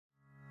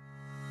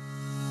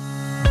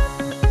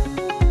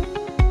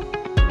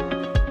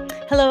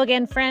Hello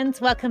again, friends.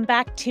 Welcome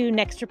back to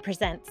Nextra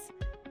Presents.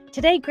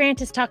 Today,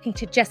 Grant is talking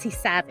to Jesse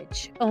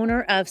Savage,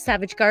 owner of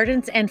Savage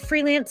Gardens and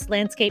freelance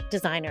landscape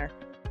designer.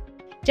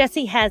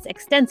 Jesse has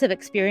extensive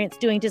experience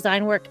doing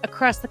design work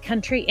across the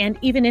country and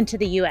even into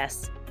the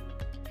U.S.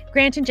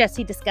 Grant and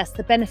Jesse discuss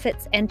the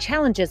benefits and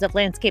challenges of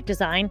landscape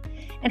design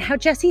and how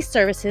Jesse's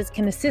services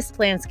can assist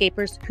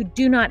landscapers who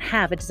do not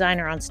have a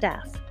designer on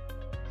staff.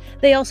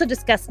 They also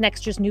discuss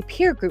Nextra's new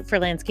peer group for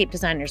landscape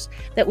designers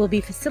that will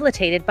be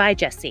facilitated by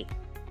Jesse.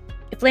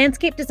 If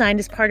landscape design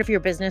is part of your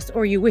business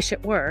or you wish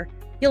it were,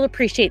 you'll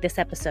appreciate this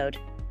episode.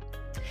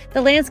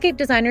 The Landscape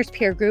Designers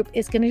Peer Group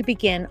is going to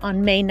begin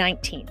on May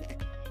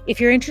 19th. If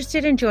you're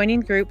interested in joining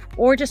the group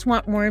or just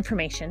want more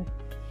information,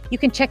 you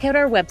can check out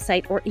our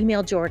website or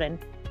email Jordan.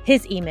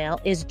 His email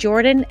is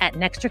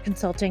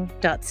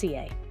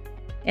jordan@nextraconsulting.ca.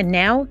 And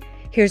now,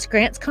 here's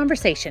Grant's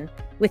conversation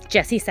with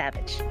Jesse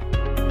Savage.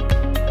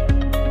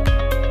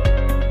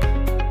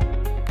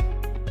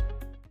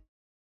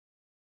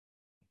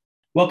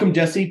 Welcome,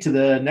 Jesse, to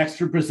the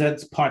Nextra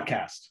Presents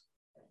podcast.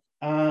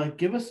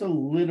 Give us a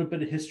little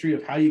bit of history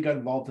of how you got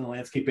involved in the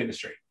landscape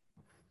industry.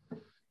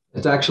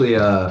 It's actually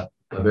a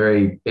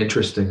very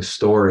interesting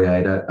story.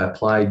 I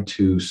applied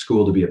to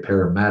school to be a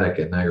paramedic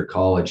at Niagara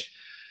College.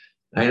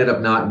 I ended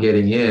up not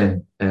getting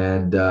in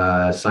and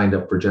signed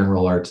up for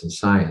general arts and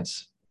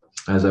science.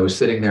 As I was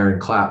sitting there in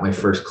my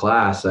first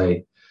class,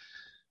 I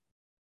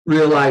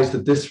realized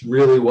that this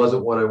really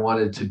wasn't what I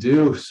wanted to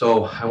do.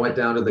 So I went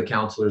down to the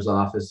counselor's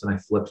office and I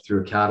flipped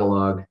through a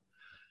catalog.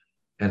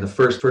 And the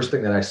first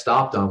thing that I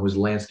stopped on was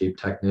landscape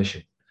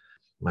technician.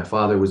 My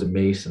father was a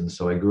mason,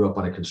 so I grew up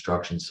on a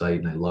construction site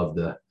and I loved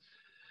the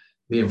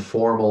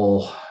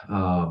informal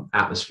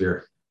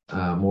atmosphere,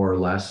 more or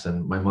less.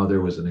 And my mother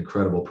was an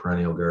incredible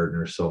perennial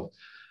gardener. So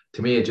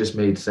to me, it just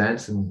made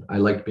sense and I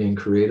liked being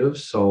creative.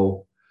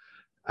 So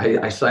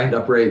I signed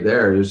up right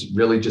there. It was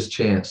really just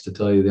chance, to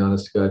tell you the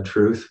honest to God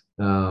truth.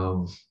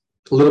 A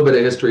little bit of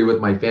history with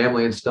my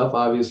family and stuff,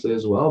 obviously,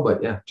 as well.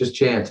 But yeah, just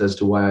chance as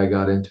to why I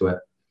got into it.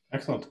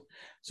 Excellent.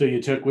 So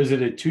was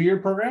it a 2-year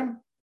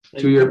program?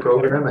 2-year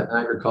program at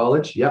Niagara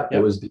College. Yep. It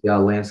was the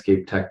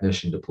landscape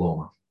technician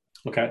diploma.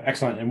 Okay,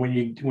 excellent. And when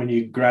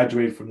you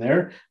graduated from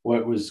there,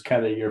 what was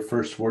kind of your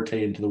first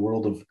forte into the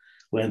world of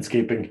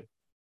landscaping?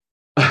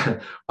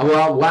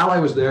 Well, while I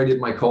was there, I did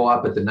my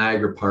co-op at the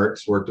Niagara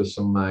Parks, worked with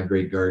some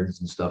great gardens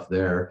and stuff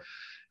there.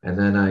 And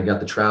then I got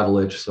the travel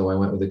itch, so I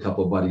went with a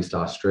couple of buddies to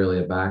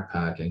Australia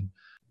backpacking.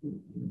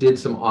 Did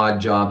some odd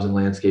jobs in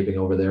landscaping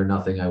over there,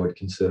 nothing I would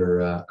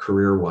consider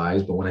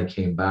career-wise. But when I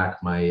came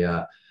back,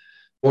 my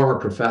former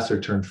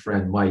professor turned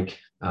friend, Mike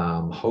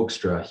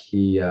Hoekstra,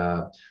 he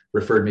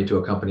referred me to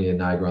a company in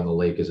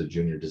Niagara-on-the-Lake as a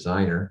junior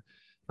designer.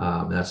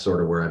 And that's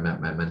sort of where I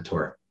met my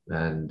mentor.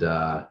 And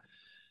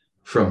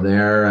from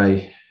there,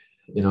 I,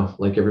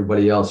 like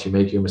everybody else, you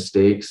make your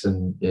mistakes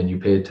and you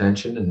pay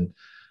attention, and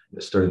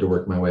started to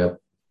work my way up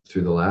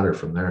through the ladder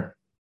from there.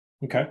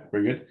 Okay,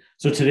 very good.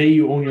 So today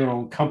you own your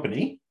own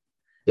company.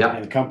 Yeah.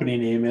 And the company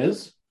name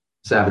is?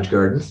 Savage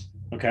Gardens.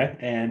 Okay.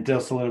 And tell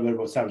us a little bit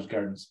about Savage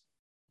Gardens.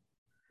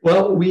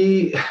 Well,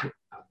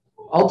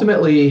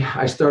 ultimately,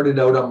 I started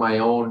out on my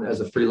own as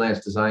a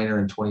freelance designer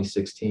in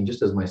 2016,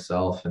 just as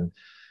myself. And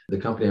the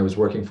company I was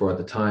working for at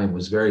the time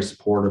was very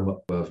supportive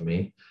of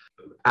me.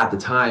 At the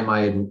time, I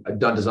had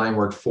done design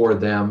work for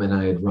them, and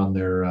I had run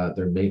their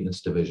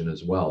maintenance division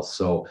as well.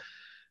 So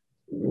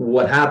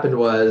what happened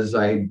was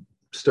I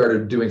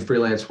started doing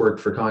freelance work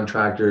for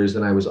contractors,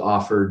 and I was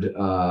offered,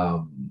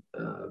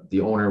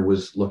 the owner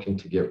was looking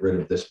to get rid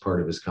of this part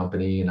of his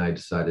company, and I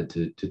decided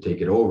to take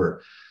it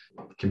over.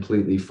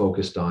 Completely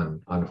focused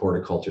on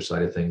horticulture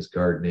side of things,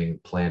 gardening,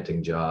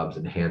 planting jobs,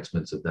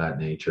 enhancements of that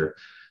nature.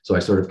 So I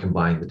sort of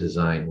combined the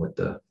design with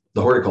the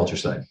horticulture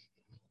side.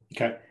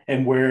 Okay.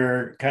 And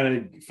where, kind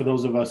of, for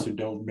those of us who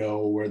don't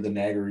know where the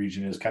Niagara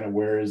region is, kind of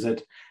where is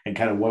it? And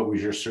kind of what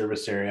was your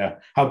service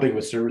area? How big of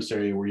a service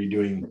area were you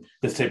doing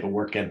this type of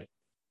work in?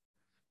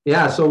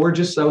 Yeah, so we're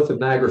just south of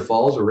Niagara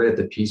Falls. We're right at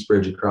the Peace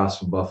Bridge across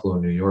from Buffalo,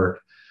 New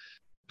York,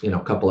 a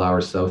couple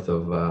hours south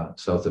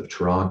of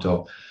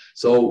Toronto.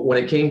 So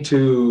when it came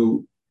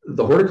to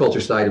the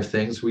horticulture side of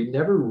things, we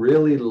never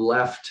really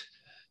left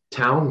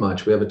town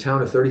much. We have a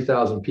town of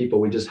 30,000 people.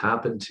 We just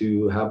happened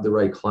to have the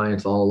right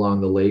clients all along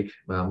the lake.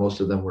 Most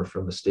of them were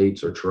from the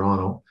States or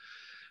Toronto.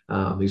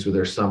 These were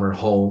their summer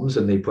homes,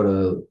 and they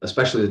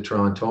especially the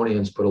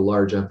Torontonians, put a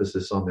large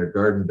emphasis on their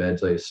garden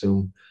beds. I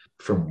assume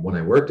from when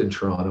I worked in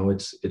Toronto,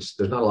 there's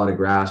not a lot of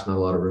grass, not a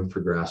lot of room for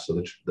grass. So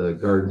the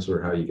gardens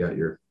were how you got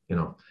your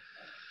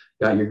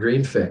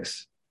green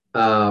fix.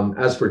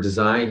 As for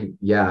design,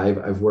 yeah,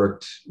 I've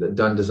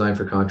done design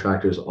for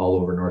contractors all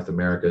over North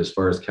America, as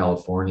far as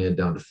California,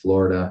 down to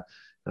Florida,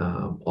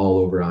 all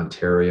over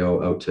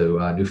Ontario, out to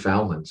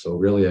Newfoundland. So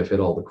really, I've hit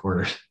all the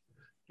corners.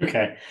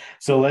 Okay.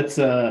 So let's,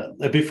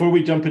 before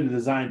we jump into the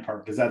design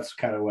part, because that's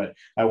kind of what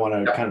I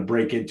want to kind of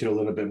break into a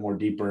little bit more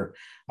deeper.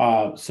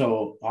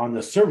 So on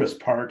the service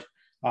part,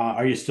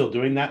 are you still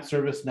doing that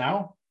service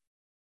now?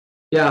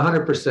 Yeah,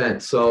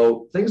 100%.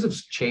 So things have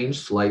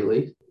changed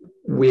slightly.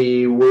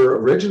 We were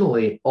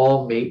originally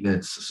all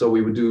maintenance. So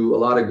we would do a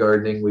lot of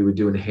gardening. We would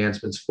do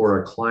enhancements for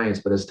our clients.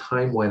 But as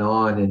time went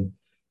on and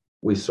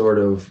we sort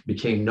of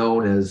became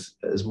known as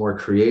more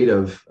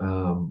creative,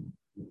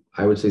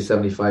 I would say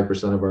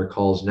 75% of our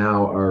calls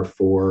now are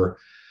for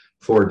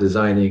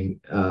designing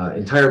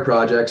entire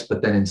projects,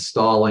 but then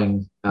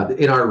installing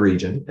in our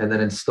region, and then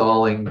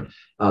installing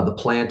the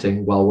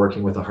planting while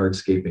working with a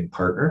hardscaping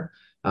partner.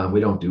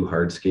 We don't do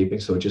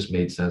hardscaping, so it just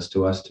made sense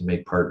to us to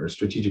make partners,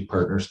 strategic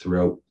partners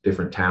throughout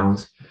different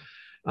towns,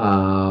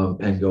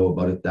 and go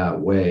about it that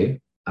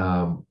way.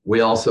 We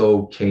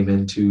also came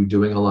into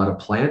doing a lot of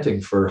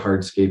planting for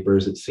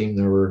hardscapers. It seemed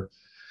there were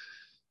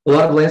a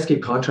lot of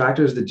landscape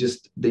contractors that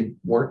they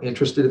weren't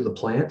interested in the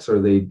plants,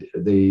 or they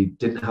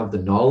didn't have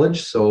the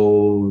knowledge,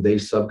 so they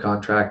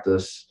subcontract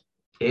us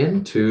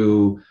in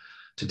to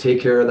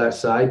take care of that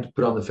side,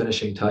 put on the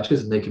finishing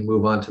touches, and they can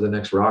move on to the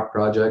next rock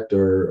project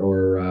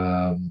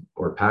or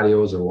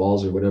patios or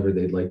walls or whatever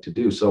they'd like to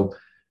do. So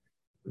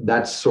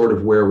that's sort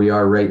of where we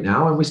are right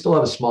now, and we still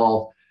have a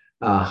small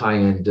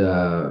high-end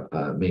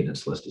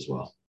maintenance list as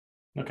well.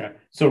 Okay,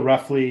 so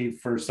roughly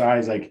for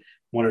size, like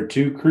 1 or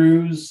 2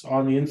 crews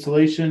on the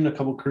installation, a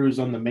couple crews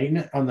on the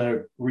maintenance, on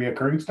the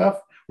reoccurring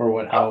stuff, or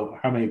what? How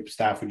many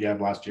staff would you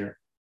have last year?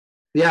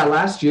 Yeah,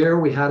 last year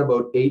we had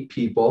about 8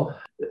 people.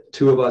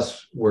 2 of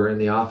us were in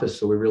the office,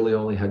 so we really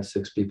only had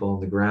 6 people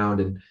on the ground.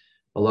 And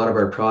a lot of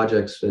our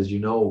projects, as you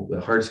know, the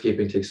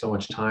hardscaping takes so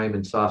much time,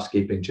 and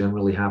softscaping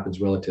generally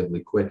happens relatively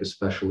quick,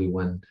 especially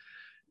when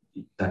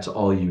that's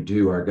all you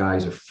do. Our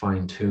guys are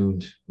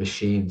fine-tuned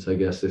machines, I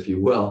guess, if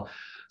you will.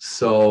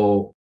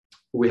 So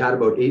we had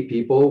about 8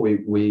 people.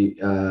 We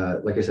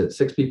like I said,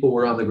 6 people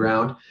were on the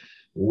ground.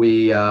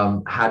 We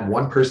had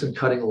 1 person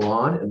cutting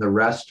lawn, and the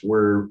rest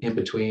were in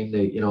between.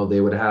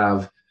 They would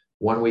have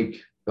 1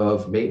 week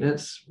of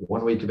maintenance,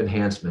 1 week of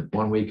enhancement,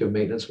 1 week of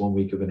maintenance, 1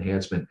 week of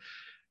enhancement.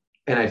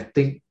 And I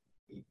think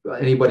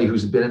anybody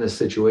who's been in this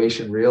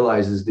situation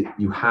realizes that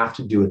you have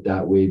to do it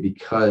that way,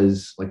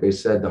 because, like I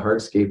said, the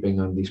hardscaping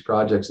on these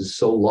projects is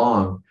so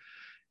long,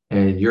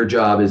 and your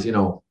job is,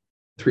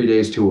 3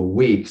 days to a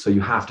week. So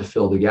you have to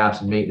fill the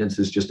gaps, and maintenance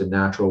is just a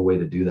natural way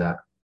to do that.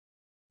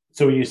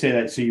 So when you say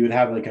that, so you would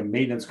have like a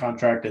maintenance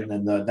contract, and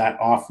then that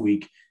off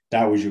week,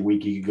 that was your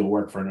week you could go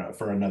work for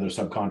another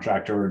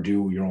subcontractor or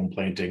do your own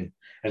planting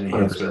and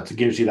enhancements. It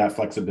gives you that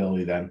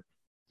flexibility then.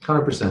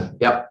 100%.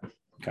 Yep.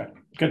 Okay,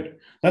 good.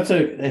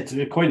 It's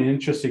quite an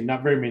interesting.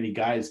 Not very many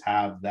guys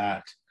have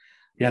that.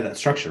 Yeah, that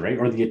structure, right?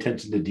 Or the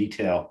attention to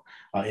detail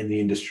in the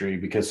industry,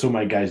 because so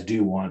many guys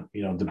do want,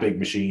 the big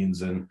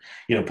machines and,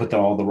 put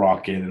all the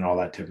rock in and all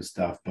that type of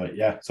stuff. But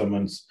yeah,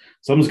 someone's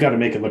got to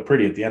make it look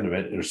pretty at the end of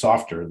it, or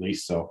softer at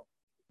least. So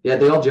yeah,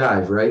 they all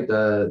jive, right?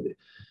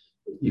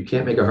 You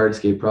can't make a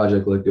hardscape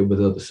project look good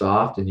without the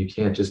soft, and you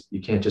can't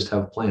just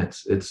have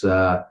plants. It's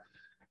there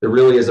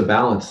really is a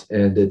balance,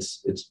 and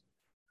it's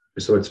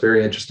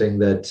very interesting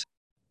that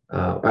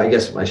I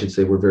guess I should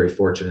say we're very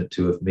fortunate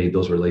to have made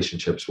those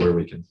relationships where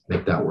we can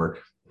make that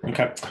work.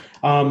 Okay.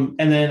 And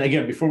then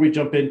again, before we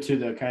jump into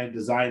the kind of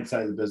design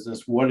side of the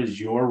business, what is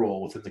your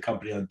role within the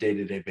company on a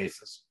day-to-day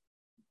basis?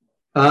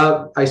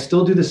 I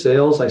still do the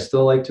sales. I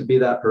still like to be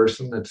that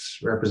person that's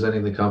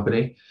representing the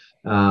company.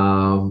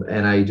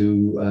 And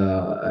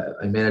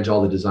I manage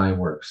all the design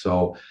work.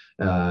 So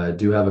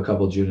do have a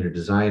couple of junior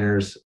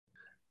designers.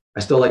 I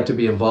still like to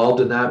be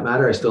involved in that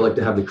matter. I still like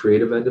to have the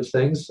creative end of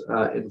things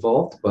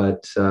involved,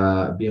 but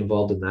be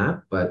involved in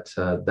that. But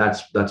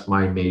that's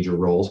my major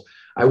roles.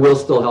 I will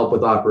still help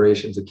with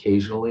operations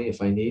occasionally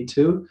if I need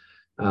to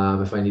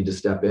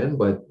step in,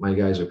 but my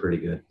guys are pretty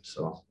good.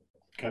 So,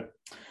 okay.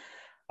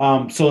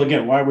 So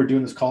again, why we're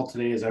doing this call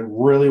today is I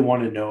really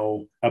want to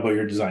know about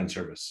your design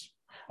service.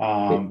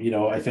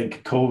 I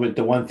think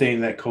the one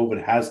thing that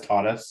COVID has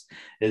taught us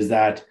is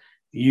that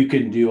you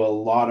can do a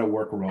lot of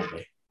work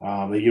remotely.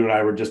 You and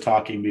I were just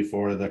talking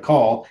before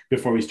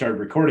we started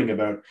recording,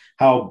 about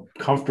how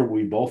comfortable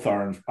we both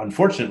are,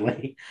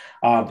 unfortunately,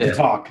 to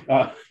talk,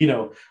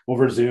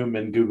 over Zoom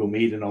and Google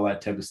Meet and all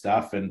that type of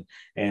stuff. And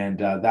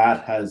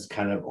that has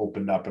kind of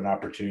opened up an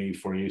opportunity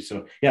for you.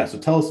 So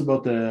tell us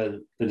about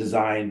the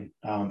design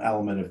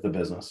element of the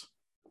business.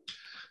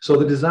 So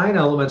the design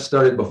element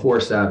started before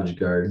Savage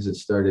Gardens. It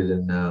started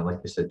in, like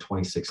I said,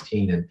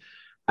 2016. And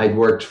I'd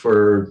worked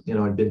for,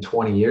 it'd been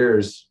 20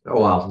 years.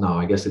 Oh, well, no,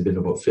 I guess it'd been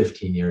about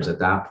 15 years at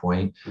that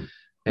point.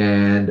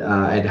 And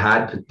I'd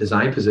had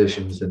design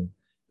positions, and,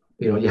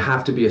 you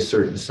have to be a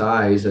certain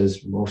size,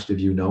 as most of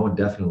you know, and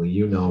definitely,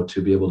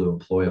 to be able to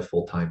employ a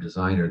full-time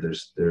designer. And then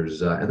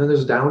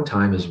there's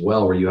downtime as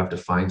well, where you have to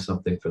find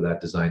something for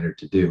that designer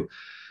to do.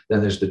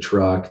 Then there's the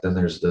truck, then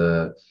there's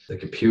the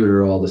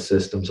computer, all the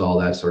systems, all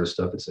that sort of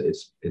stuff.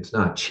 It's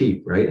not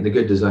cheap, right? And a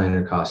good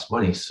designer costs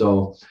money.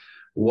 So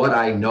what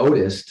I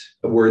noticed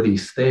were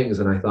these things,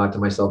 and I thought to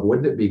myself,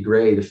 wouldn't it be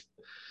great if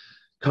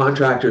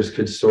contractors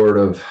could sort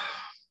of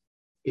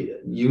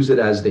use it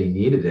as they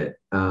needed it?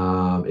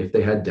 If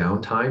they had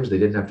downtimes, they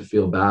didn't have to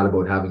feel bad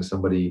about having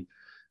somebody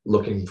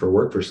looking for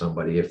work for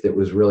somebody. If it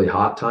was really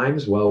hot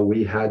times, well,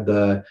 we had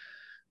the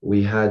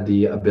we had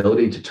the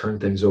ability to turn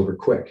things over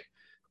quick.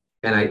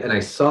 And I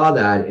saw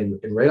that, and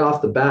right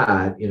off the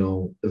bat,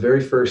 the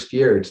very first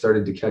year, it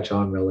started to catch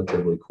on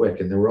relatively quick.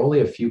 And there were only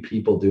a few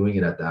people doing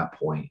it at that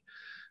point.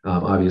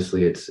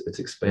 Obviously, it's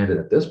expanded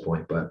at this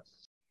point, but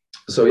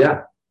so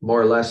yeah, more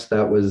or less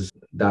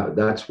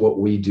that's what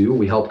we do.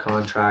 We help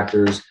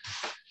contractors,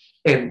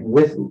 and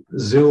with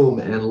Zoom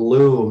and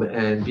Loom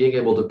and being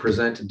able to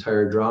present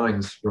entire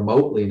drawings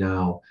remotely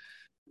now,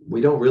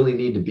 we don't really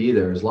need to be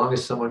there. As long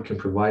as someone can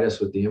provide us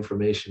with the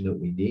information that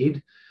we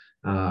need,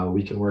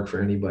 we can work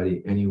for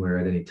anybody, anywhere,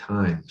 at any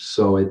time.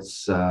 So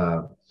it's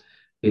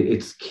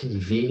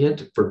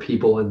convenient for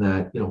people in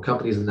that,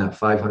 companies in that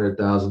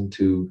 500,000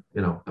 to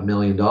 $1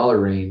 million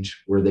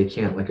range, where they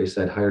can't, like I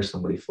said, hire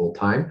somebody full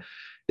time.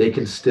 They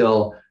can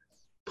still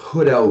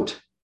put out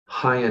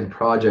high-end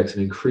projects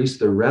and increase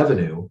their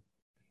revenue.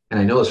 And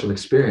I know this from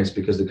experience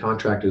because the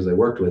contractors I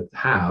worked with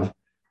have,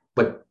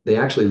 but they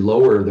actually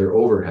lower their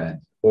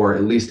overhead, or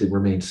at least it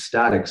remains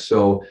static.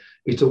 So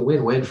it's a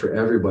win-win for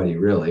everybody,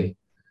 really.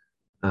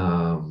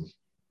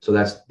 So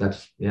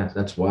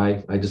that's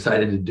why I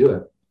decided to do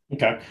it.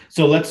 Okay.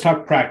 So let's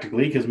talk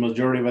practically, because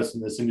majority of us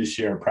in this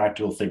industry are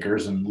practical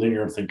thinkers and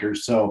linear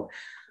thinkers. So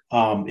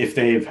if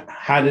they've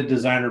had a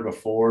designer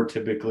before,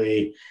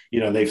 typically,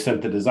 they've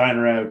sent the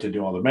designer out to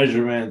do all the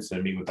measurements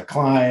and meet with the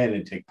client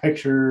and take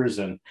pictures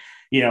and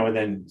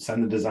then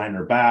send the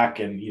designer back.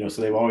 And,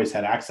 so they've always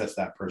had access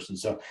to that person.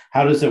 So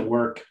how does it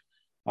work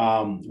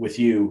with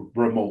you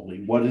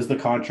remotely? What does the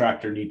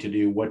contractor need to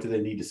do? What do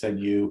they need to send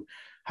you?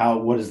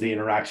 What does the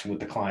interaction with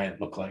the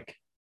client look like?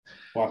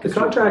 The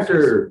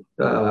contractor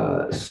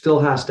still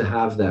has to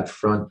have that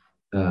front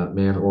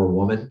man or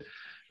woman,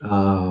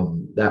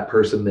 that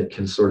person that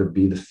can sort of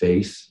be the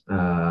face,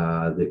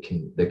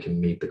 that can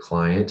meet the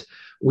client.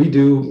 We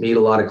do meet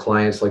a lot of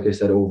clients, like I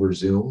said, over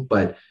Zoom,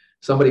 but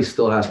somebody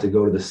still has to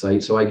go to the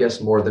site. So I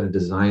guess more than a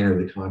designer,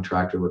 the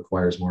contractor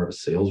requires more of a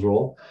sales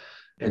role.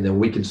 And then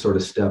we can sort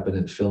of step in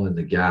and fill in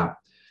the gap.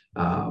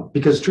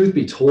 Because truth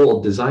be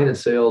told, design and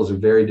sales are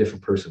very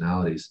different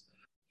personalities,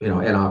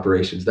 and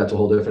operations, that's a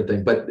whole different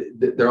thing, but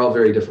they're all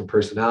very different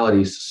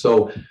personalities.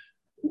 So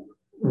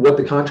what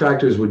the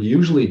contractors would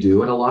usually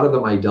do, and a lot of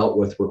them I dealt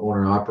with were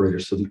owner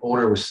operators. So the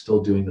owner was still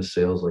doing the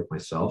sales like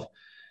myself,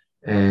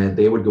 and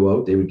they would go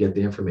out, they would get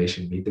the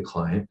information, meet the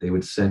client, they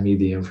would send me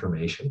the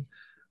information.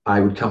 I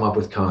would come up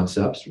with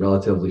concepts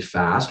relatively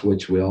fast,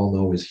 which we all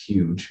know is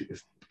huge.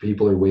 If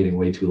people are waiting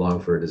way too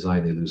long for a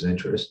design, they lose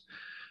interest,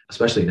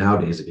 especially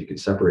nowadays, if you could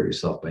separate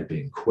yourself by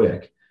being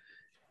quick.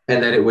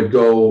 And then it would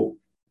go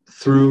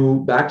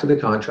through back to the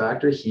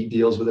contractor. He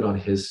deals with it on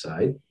his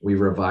side. We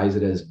revise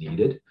it as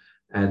needed.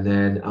 And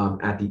then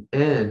at the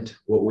end,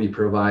 what we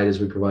provide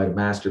is a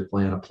master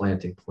plan, a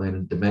planting plan, a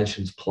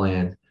dimensions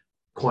plan,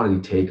 quantity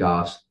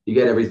takeoffs. You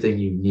get everything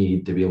you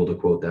need to be able to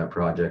quote that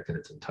project in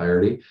its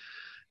entirety.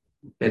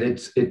 And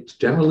it's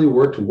generally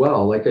worked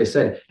well, like I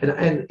said.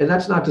 And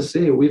that's not to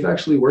say, we've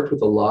actually worked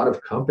with a lot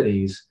of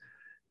companies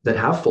that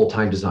have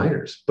full-time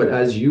designers. But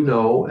as you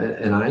know,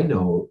 and I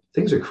know,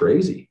 things are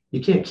crazy.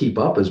 You can't keep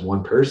up as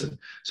one person.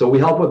 So we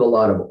help with a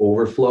lot of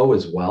overflow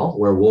as well,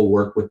 where we'll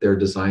work with their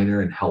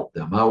designer and help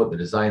them out. The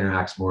designer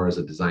acts more as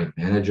a design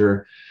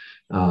manager.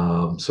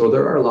 So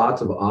there are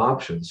lots of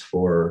options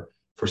for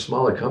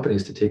smaller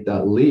companies to take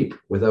that leap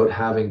without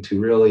having to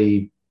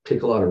really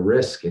take a lot of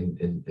risk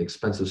in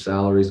expensive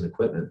salaries and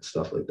equipment and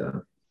stuff like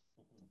that.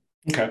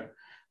 Okay.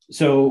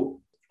 So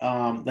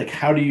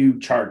how do you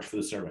charge for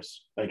the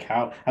service?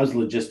 How's the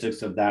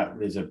logistics of that?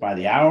 Is it by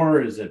the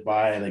hour? Is it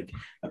by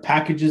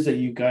packages that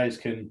you guys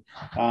can,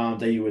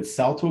 that you would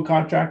sell to a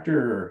contractor?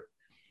 Or?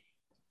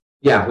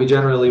 Yeah, we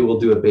generally will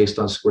do it based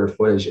on square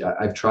footage.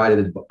 I've tried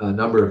it a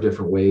number of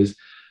different ways.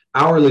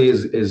 Hourly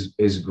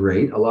is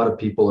great. A lot of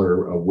people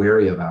are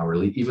wary of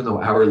hourly, even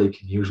though hourly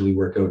can usually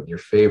work out in your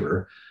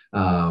favor.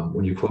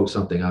 When you quote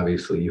something,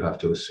 obviously you have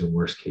to assume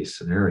worst case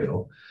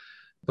scenario,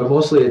 but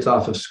mostly it's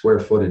off of square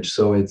footage.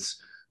 So it's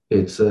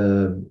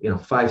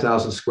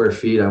 5,000 square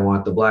feet. I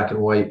want the black and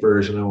white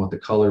version. I want the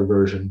color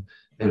version.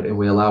 And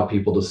we allow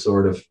people to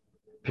sort of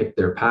pick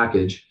their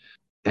package.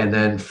 And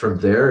then from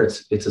there,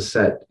 it's a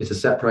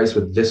set price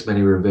with this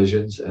many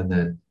revisions. And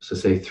then, so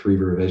say 3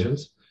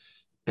 revisions.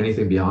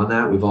 Anything beyond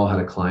that, we've all had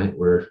a client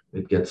where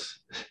it gets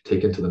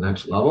taken to the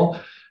next level.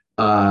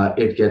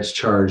 It gets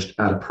charged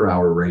at a per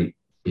hour rate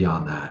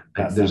beyond that.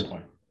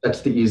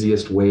 That's the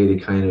easiest way to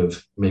kind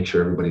of make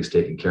sure everybody's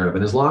taken care of.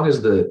 And as long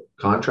as the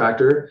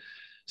contractor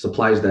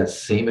supplies that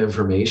same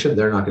information,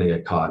 they're not going to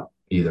get caught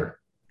either.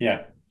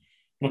 Yeah.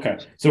 Okay.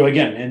 So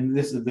again, and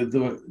this is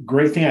the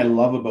great thing I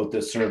love about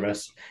this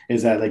service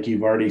is that, like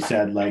you've already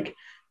said,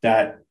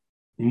 that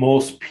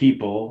most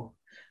people,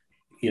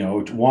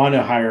 want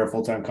to hire a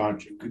full-time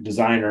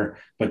designer,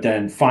 but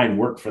then find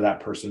work for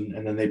that person.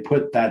 And then they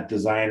put that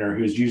designer,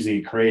 who's usually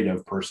a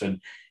creative person,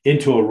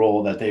 into a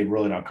role that they're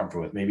really not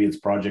comfortable with. Maybe it's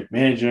project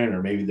management,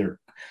 or maybe they're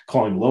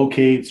calling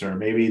locates, or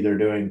maybe they're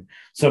doing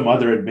some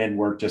other admin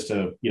work just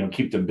to,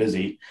 keep them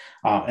busy.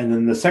 And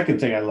then the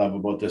second thing I love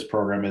about this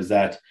program is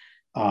that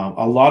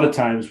a lot of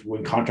times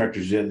when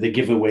contractors they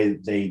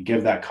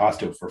give that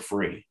cost out for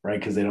free, right?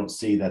 Because they don't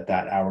see that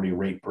hourly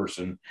rate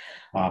person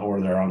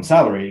or they're on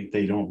salary,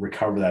 they don't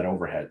recover that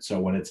overhead. So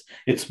when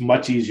it's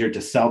much easier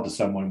to sell to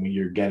someone when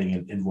you're getting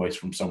an invoice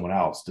from someone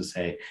else to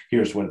say,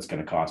 here's what it's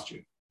going to cost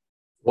you.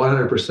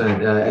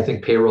 100%. I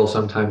think payroll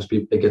sometimes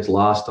it gets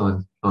lost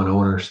on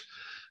owners,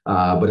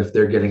 but if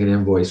they're getting an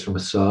invoice from a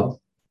sub,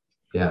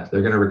 yeah,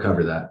 they're going to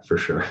recover that for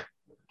sure.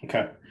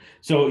 Okay.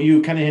 So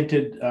you kind of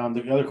hinted,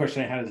 the other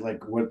question I had is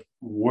like,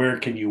 where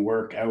can you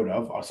work out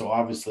of? So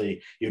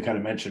obviously you kind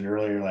of mentioned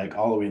earlier, like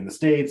all the way in the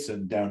States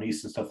and down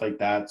East and stuff like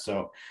that.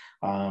 So,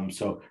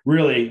 so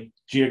really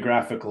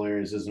geographical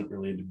areas isn't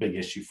really the big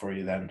issue for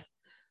you then.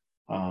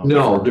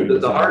 No,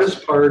 the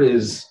hardest part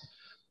is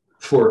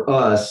for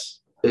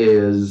us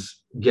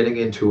is getting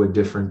into a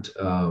different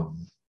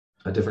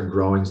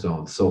growing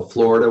zone. So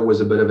Florida was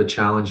a bit of a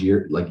challenge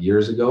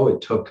years ago. It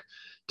took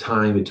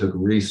time, it took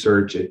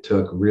research, it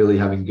took really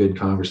having good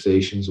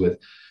conversations with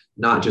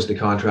not just the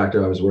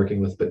contractor I was working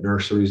with, but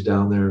nurseries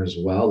down there as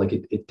well. Like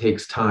it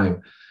takes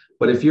time.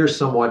 But if you're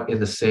somewhat in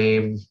the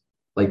same,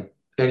 like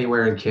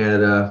anywhere in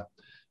Canada,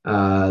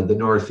 the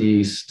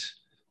Northeast,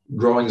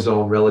 growing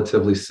zone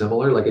relatively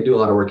similar. Like I do a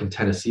lot of work in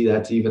Tennessee.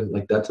 That's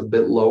a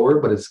bit lower,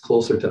 but it's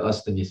closer to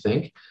us than you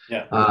think.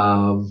 Yeah.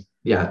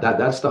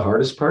 That's the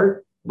hardest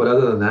part. But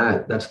other than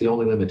that, that's the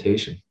only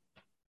limitation.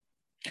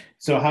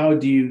 So how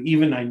do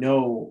you I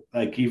know,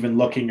 like even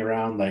looking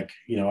around, like,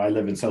 I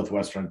live in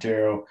Southwestern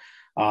Ontario.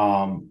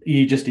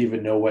 You just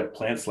even know what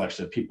plant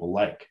selection that people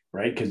like,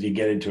 right? Because you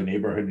get into a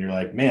neighborhood and you're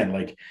like, man,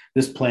 like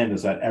this plant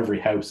is at every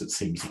house, it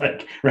seems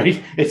like,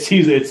 right?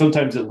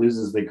 Sometimes it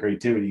loses the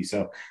creativity.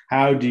 So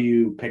how do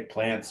you pick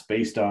plants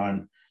based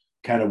on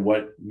kind of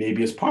what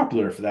maybe is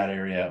popular for that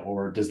area?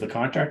 Or does the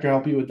contractor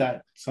help you with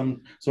that,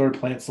 some sort of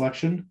plant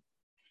selection?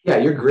 Yeah,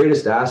 your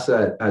greatest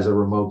asset as a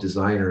remote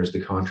designer is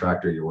the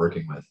contractor you're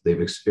working with. They've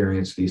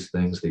experienced these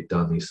things, they've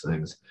done these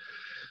things.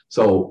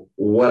 So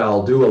what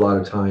I'll do a lot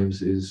of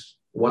times is,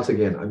 once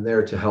again, I'm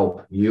there to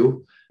help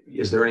you.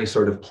 Is there any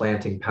sort of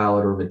planting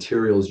palette or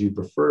materials you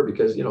prefer?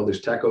 Because, there's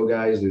Teco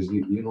guys, there's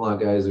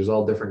Unilaw guys, there's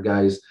all different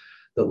guys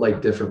that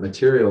like different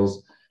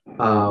materials.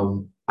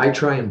 I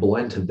try and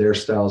blend to their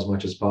style as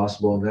much as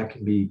possible. And that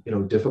can be,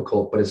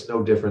 difficult, but it's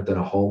no different than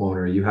a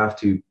homeowner. You have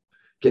to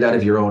get out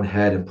of your own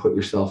head and put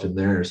yourself in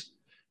theirs.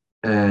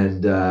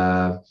 And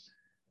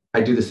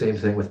I do the same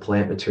thing with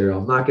plant material.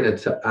 I'm not going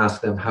to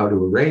ask them how to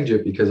arrange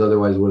it, because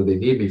otherwise, what do they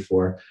need me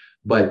for?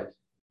 But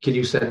can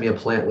you send me a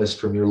plant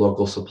list from your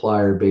local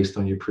supplier based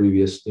on your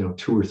previous, 2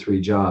 or 3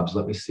 jobs?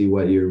 Let me see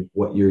what you're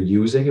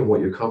using and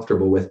what you're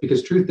comfortable with.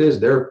 Because truth is,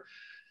 they're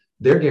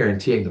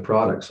guaranteeing the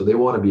product, so they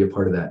want to be a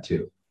part of that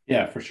too.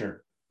 Yeah, for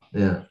sure.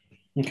 Yeah.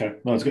 Okay,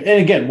 well, that's good.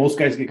 And again, most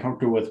guys get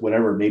comfortable with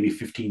whatever, maybe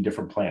 15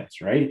 different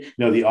plants, right?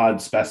 The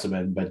odd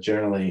specimen, but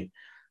generally,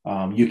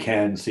 you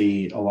can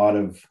see a lot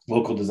of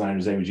local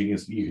designers.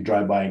 You can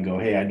drive by and go,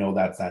 "Hey, I know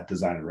that's that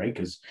designer," right?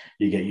 Because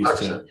you get used 100%.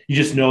 to. You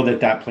just know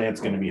that plant's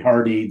going to be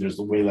hardy. There's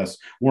way less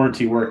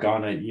warranty work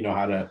on it. You know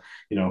how to,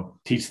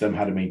 teach them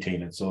how to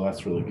maintain it. So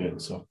that's really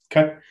good. So,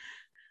 okay,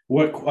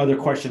 what other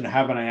question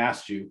haven't I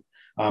asked you?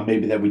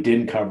 Maybe that we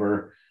didn't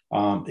cover.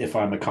 If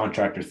I'm a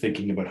contractor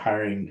thinking about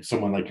hiring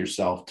someone like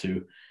yourself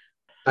to.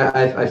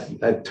 I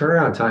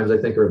turnaround times, I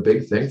think, are a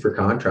big thing for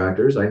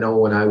contractors. I know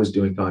when I was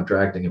doing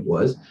contracting, it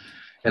was,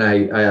 and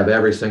I have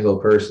every single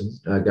person,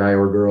 guy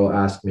or girl,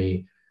 ask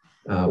me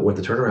what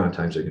the turnaround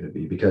times are going to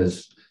be,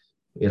 because,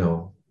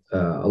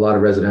 a lot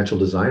of residential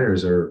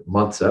designers are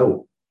months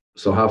out.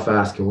 So how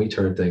fast can we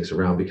turn things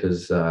around?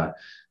 Because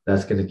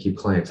that's going to keep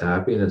clients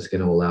happy and it's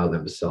going to allow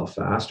them to sell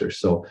faster.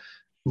 So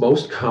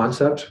most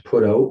concepts are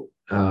put out.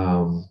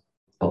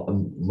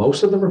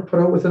 Most of them are put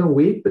out within a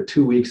week, but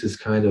 2 weeks is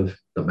kind of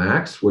the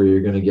max, where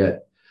you're going to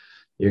get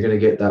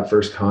that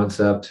first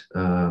concept.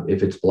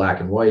 If it's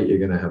black and white, you're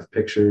going to have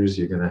pictures,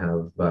 you're going to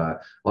have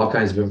all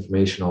kinds of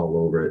information all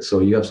over it. So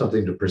you have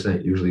something to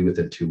present usually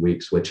within 2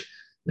 weeks, which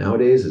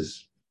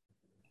nowadays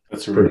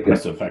that's really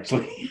impressive,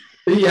 actually.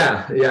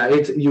 Yeah.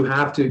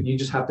 You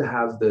just have to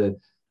have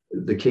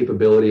the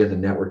capability and the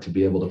network to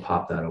be able to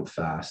pop that out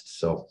fast.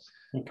 So,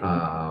 okay.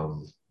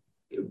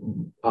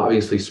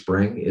 Obviously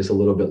spring is a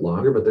little bit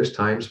longer, but there's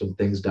times when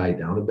things die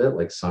down a bit,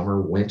 like summer,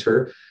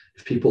 winter.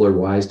 If people are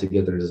wise to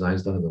get their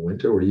designs done in the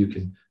winter, where you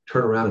can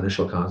turn around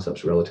initial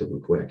concepts relatively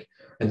quick.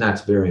 And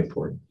that's very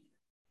important.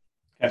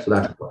 Okay. So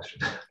that's the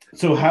question.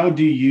 So how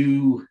do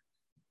you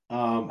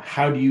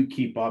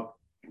keep up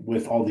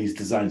with all these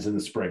designs in the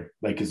spring?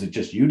 Like, is it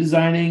just you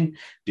designing?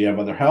 Do you have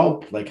other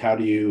help? Like, how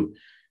do you,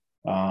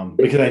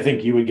 because I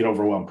think you would get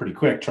overwhelmed pretty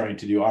quick trying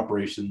to do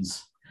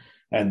operations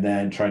and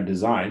then try and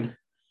design.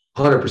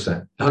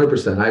 100%.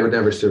 I would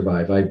never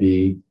survive. I'd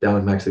be down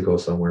in Mexico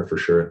somewhere for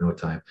sure in no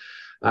time.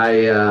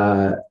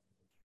 I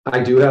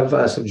do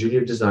have some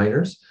junior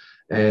designers,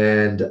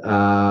 and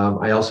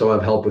I also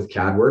have help with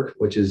CAD work,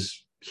 which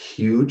is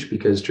huge,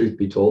 because truth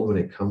be told, when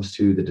it comes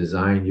to the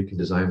design, you can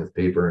design with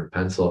paper and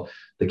pencil.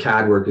 The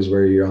CAD work is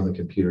where you're on the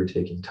computer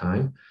taking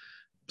time.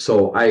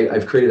 So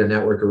I've created a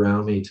network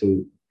around me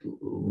to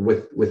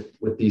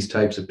with these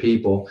types of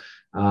people,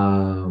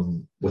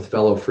 with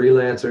fellow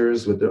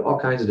freelancers, with all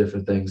kinds of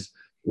different things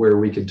where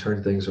we can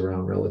turn things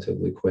around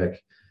relatively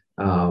quick.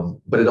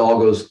 But it all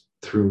goes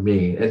through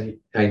me. And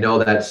I know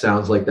that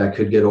sounds like that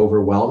could get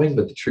overwhelming,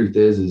 but the truth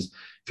is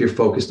if you're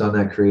focused on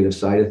that creative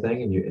side of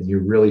thing and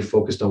you're really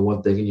focused on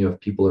one thing and you have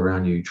people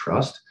around you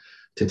trust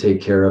to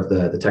take care of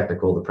the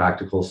technical, the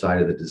practical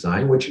side of the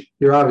design, which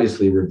you're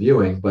obviously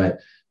reviewing, but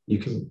you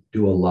can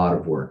do a lot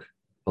of work.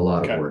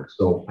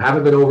 So I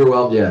haven't been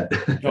overwhelmed yet.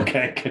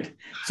 Okay, good.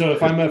 So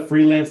if I'm a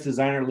freelance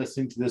designer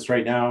listening to this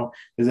right now,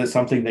 is it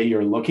something that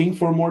you're looking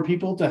for more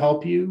people to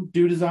help you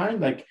do design?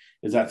 Like,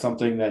 is that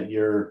something that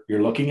you're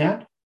looking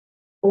at?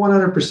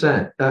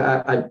 100%.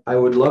 I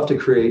would love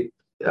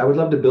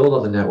to build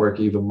on the network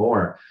even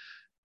more.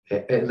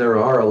 And there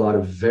are a lot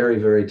of very,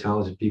 very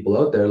talented people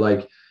out there.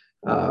 Like,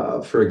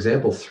 for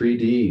example,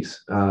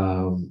 3Ds.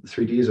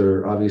 3Ds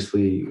are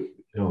obviously,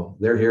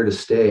 they're here to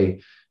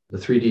stay. The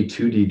 3D,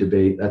 2D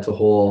debate, that's a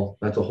whole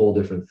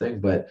different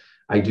thing. But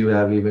I do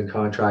have even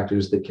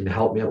contractors that can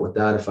help me out with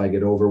that if I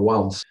get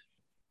overwhelmed.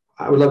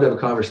 I would love to have a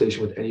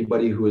conversation with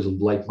anybody who is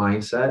like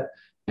mindset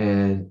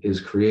and is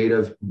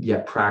creative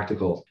yet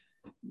practical.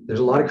 There's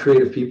a lot of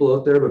creative people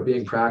out there, but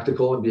being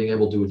practical and being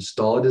able to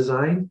install a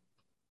design,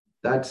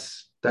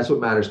 that's what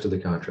matters to the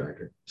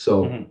contractor.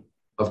 So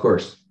of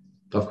course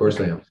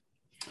I am.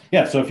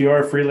 Yeah. So if you are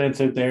a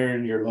freelance out there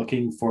and you're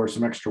looking for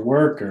some extra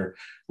work or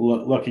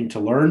looking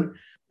to learn,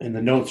 in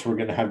the notes, we're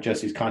going to have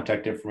Jesse's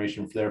contact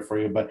information there for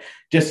you. But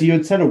Jesse, you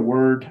had said a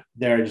word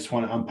there. I just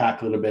want to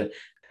unpack a little bit.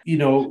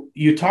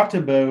 You talked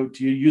about,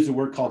 you use a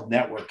word called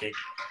networking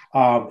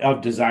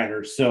of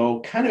designers. So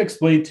kind of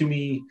explain to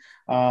me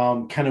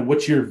kind of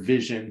what's your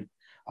vision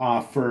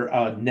for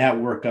a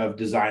network of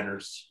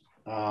designers,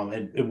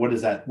 and what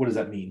does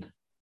that mean?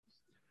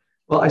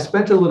 Well, I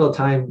spent a little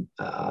time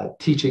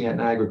teaching at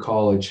Niagara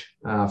College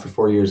for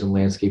 4 years in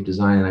landscape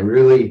design. And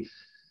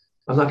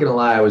I'm not going to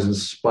lie, I was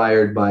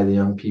inspired by the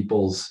young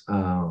people's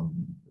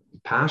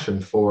passion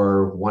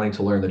for wanting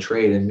to learn the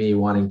trade and me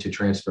wanting to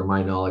transfer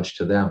my knowledge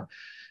to them.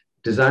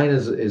 Design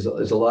is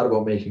a lot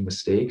about making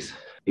mistakes.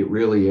 It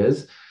really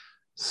is.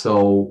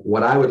 So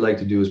what I would like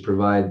to do is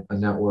provide a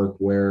network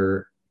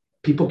where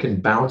people can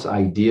bounce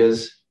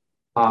ideas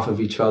off of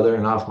each other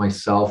and off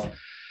myself.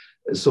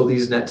 So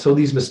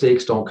these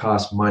mistakes don't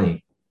cost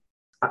money.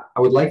 I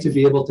would like to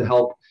be able to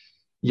help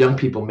young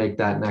people make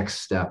that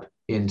next step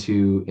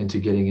into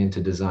getting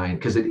into design,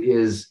 because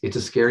it's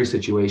a scary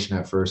situation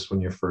at first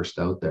when you're first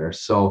out there.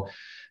 So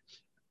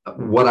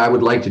what I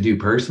would like to do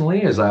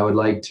personally is I would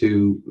like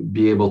to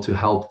be able to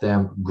help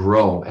them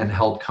grow and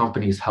help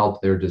companies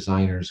help their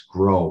designers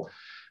grow.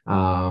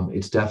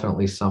 It's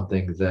definitely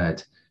something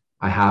that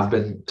I have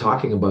been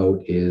talking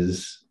about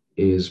is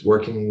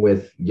working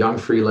with young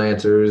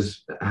freelancers,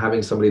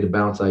 having somebody to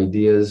bounce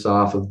ideas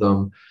off of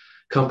them,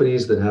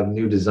 companies that have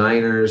new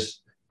designers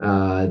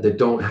that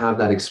don't have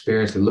that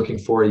experience they're looking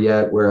for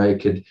yet, where I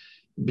could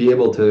be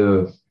able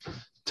to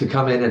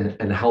come in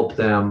and help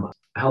them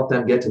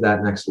get to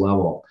that next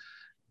level.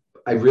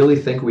 I really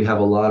think we have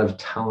a lot of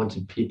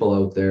talented people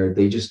out there.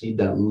 They just need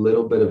that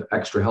little bit of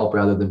extra help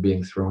rather than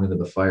being thrown into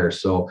the fire.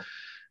 So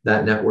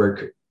that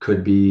network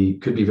could be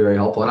very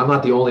helpful. And I'm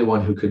not the only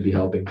one who could be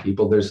helping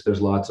people. There's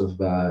lots of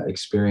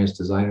experienced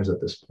designers at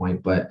this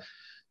point, but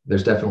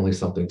there's definitely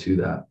something to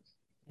that.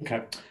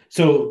 Okay.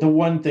 So the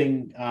one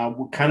thing,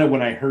 kind of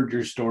when I heard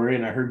your story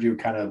and I heard you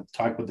kind of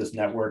talk with this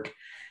network,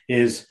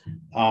 is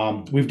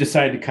we've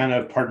decided to kind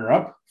of partner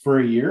up for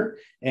a year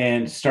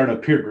and start a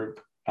peer group.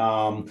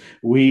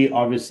 We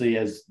obviously,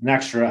 as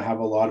Nextra, have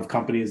a lot of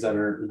companies that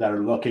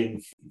are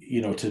looking,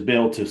 to be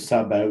able to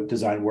sub out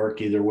design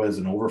work either as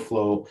an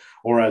overflow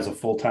or as a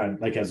full-time,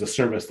 like as a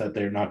service that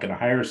they're not going to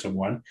hire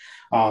someone.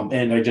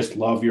 And I just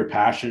love your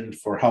passion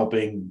for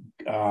helping,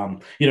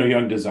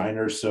 young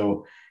designers.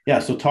 So yeah,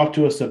 so talk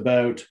to us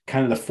about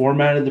kind of the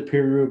format of the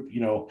peer group.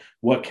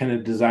 What can a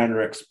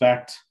designer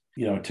expect,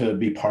 to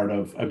be part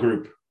of a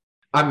group?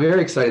 I'm very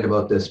excited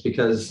about this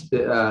because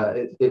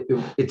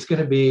it's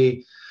going to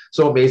be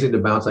so amazing to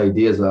bounce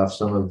ideas off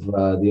some of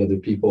the other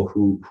people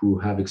who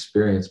have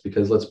experience,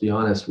 because let's be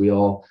honest,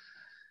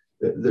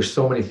 there's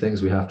so many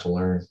things we have to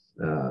learn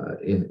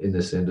in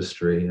this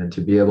industry, and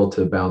to be able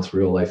to bounce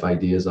real life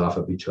ideas off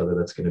of each other,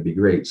 that's going to be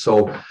great.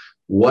 So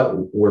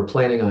what we're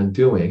planning on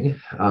doing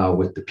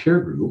with the peer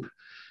group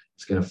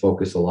is going to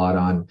focus a lot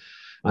on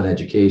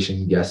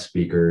education, guest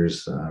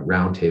speakers,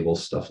 roundtables,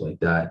 stuff like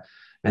that.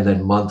 And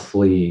then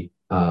monthly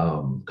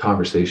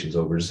conversations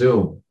over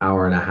Zoom,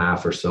 hour and a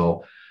half or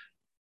so.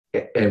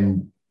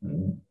 And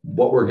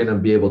what we're going to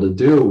be able to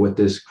do with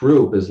this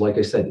group is, like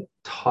I said,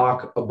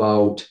 talk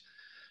about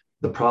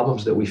the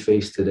problems that we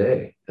face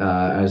today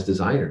as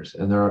designers.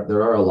 And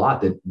there are a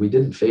lot that we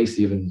didn't face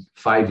even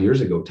 5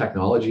 years ago.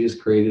 Technology has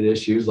created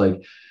issues.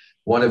 Like,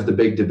 one of the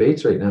big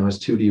debates right now is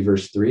 2D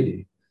versus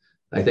 3D.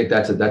 I think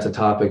that's a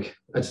topic.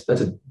 That's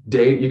a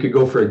day. You could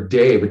go for a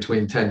day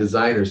between 10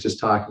 designers just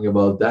talking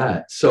about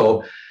that.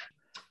 So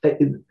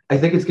I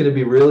think it's going to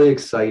be really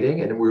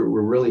exciting, and we're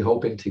really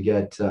hoping to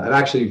get. I've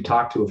actually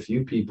talked to a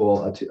few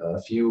people,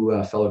 a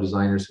few fellow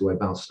designers who I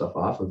bounced stuff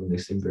off of, and they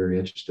seem very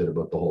interested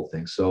about the whole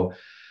thing. So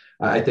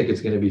I think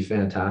it's going to be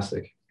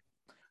fantastic.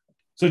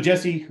 So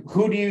Jesse,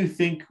 who do you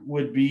think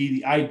would be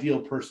the ideal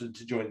person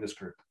to join this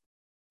group?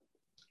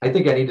 I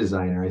think any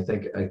designer. I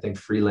think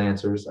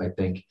freelancers. I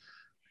think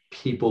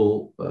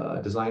people,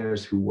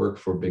 designers who work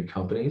for big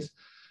companies.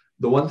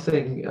 The one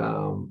thing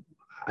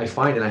I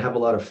find, and I have a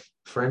lot of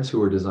friends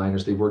who are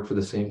designers, they work for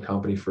the same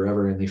company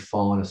forever and they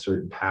fall in a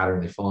certain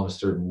pattern, they fall in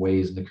certain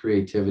ways, and the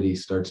creativity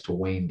starts to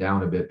wane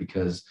down a bit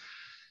because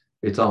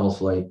it's almost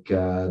like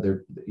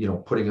they're,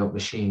 putting out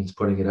machines,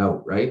 putting it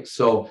out, right?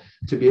 So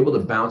to be able to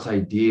bounce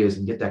ideas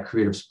and get that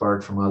creative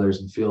spark from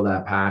others and feel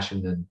that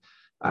passion, and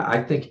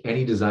I think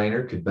any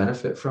designer could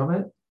benefit from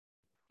it.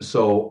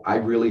 So I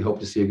really hope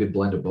to see a good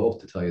blend of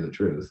both, to tell you the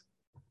truth.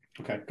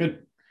 Okay,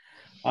 good.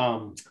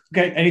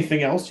 Okay,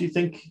 anything else you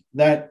think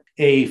that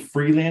a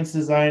freelance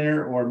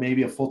designer or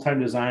maybe a full-time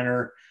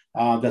designer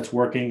that's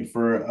working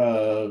for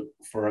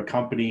a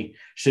company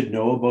should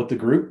know about the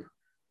group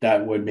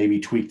that would maybe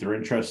tweak their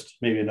interest?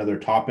 Maybe another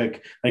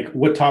topic. Like,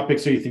 what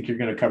topics do you think you're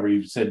going to cover?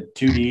 You said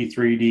 2D,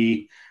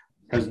 3D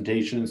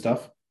presentation and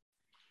stuff.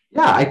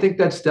 Yeah, I think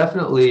that's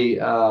definitely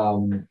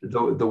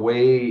the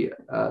way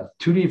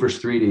 2D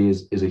versus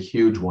 3D is a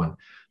huge one,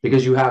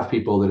 because you have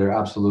people that are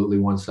absolutely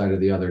one side or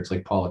the other. It's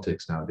like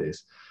politics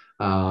nowadays.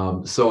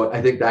 So I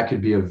think that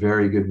could be a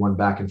very good one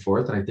back and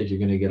forth. And I think you're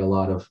going to get a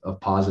lot of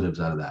positives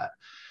out of that.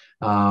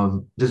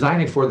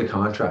 Designing for the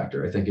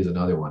contractor, I think, is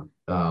another one.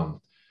 How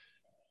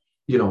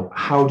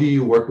do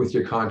you work with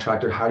your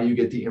contractor? How do you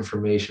get the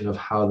information of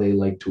how they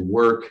like to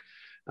work?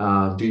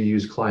 Do you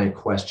use client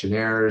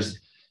questionnaires?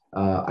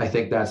 I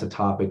think that's a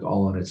topic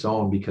all on its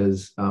own,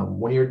 because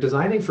when you're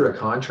designing for a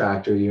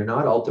contractor, you're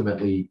not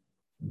ultimately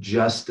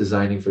just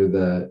designing for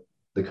the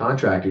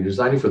contractor, you're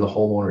designing for the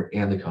homeowner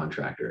and the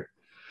contractor.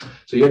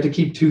 So you have to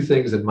keep two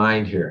things in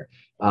mind here.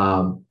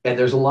 And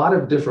there's a lot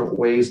of different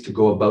ways to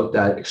go about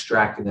that,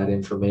 extracting that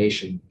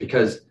information,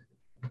 because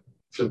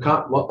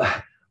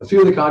a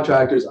few of the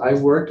contractors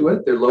I've worked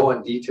with, they're low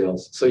on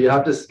details. So you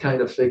have to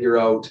kind of figure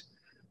out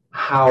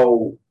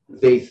how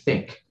they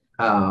think.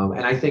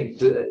 And I think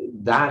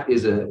that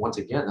is once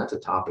again, that's a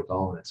topic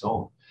all on its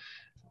own.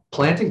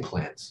 Planting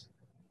plans.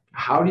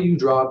 How do you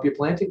draw up your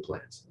planting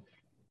plans?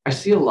 I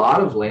see a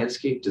lot of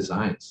landscape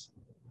designs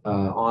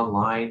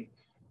online.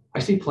 I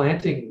see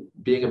planting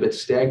being a bit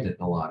stagnant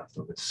in a lot of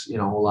them. It's, a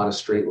lot of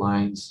straight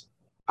lines.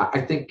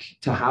 I think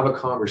to have a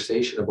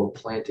conversation about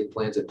planting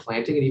plans and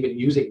planting, and even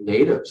using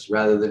natives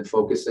rather than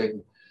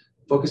focusing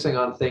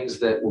on things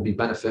that will be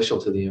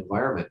beneficial to the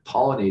environment,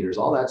 pollinators,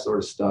 all that sort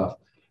of stuff.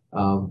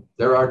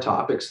 There are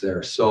topics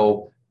there.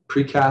 So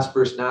precast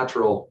versus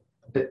natural,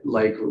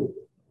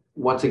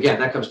 once again,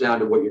 that comes down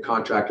to what your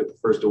contractor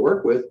prefers to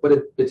work with,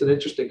 but it's an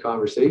interesting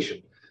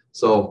conversation.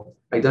 So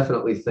I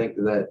definitely think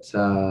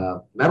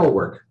that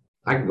metalwork,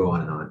 I can go on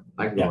and on.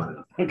 Okay.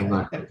 I'm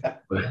not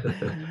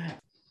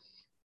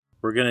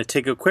We're going to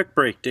take a quick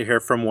break to hear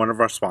from one of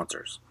our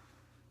sponsors.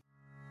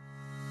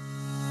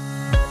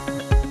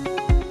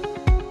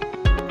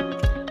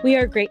 We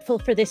are grateful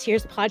for this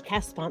year's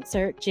podcast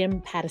sponsor,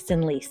 Jim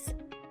Pattison Lease.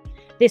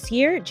 This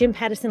year, Jim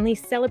Pattison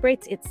Lease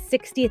celebrates its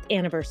 60th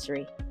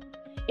anniversary.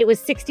 It was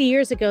 60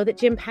 years ago that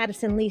Jim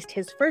Pattison leased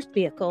his first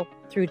vehicle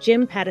through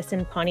Jim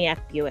Pattison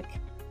Pontiac Buick.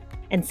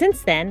 And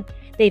since then,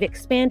 they've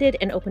expanded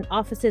and opened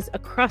offices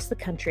across the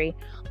country,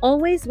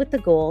 always with the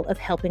goal of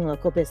helping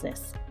local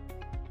business.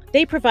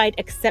 They provide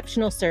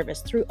exceptional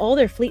service through all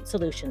their fleet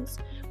solutions,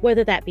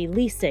 whether that be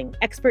leasing,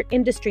 expert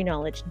industry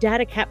knowledge,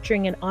 data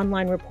capturing and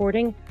online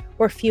reporting,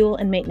 or fuel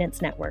and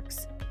maintenance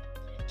networks.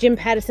 Jim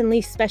Pattison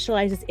Lease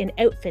specializes in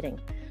outfitting,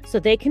 so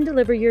they can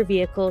deliver your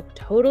vehicle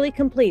totally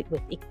complete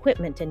with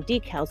equipment and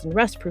decals and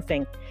rust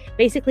proofing.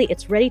 Basically,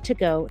 it's ready to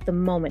go the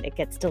moment it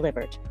gets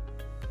delivered.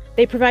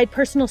 They provide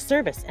personal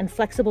service and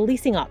flexible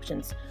leasing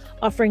options,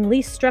 offering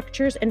lease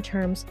structures and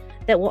terms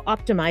that will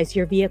optimize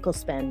your vehicle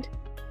spend.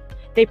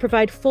 They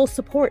provide full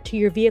support to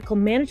your vehicle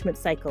management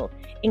cycle,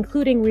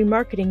 including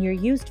remarketing your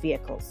used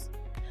vehicles.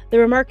 The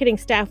remarketing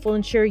staff will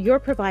ensure you're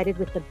provided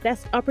with the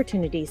best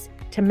opportunities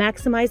to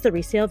maximize the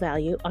resale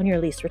value on your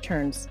lease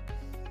returns.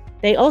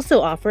 They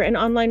also offer an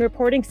online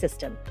reporting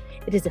system.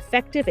 It is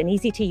effective and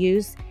easy to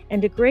use,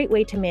 and a great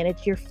way to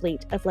manage your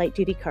fleet of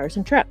light-duty cars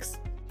and trucks.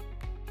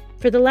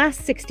 For the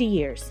last 60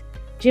 years,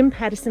 Jim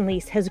Pattison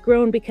Lease has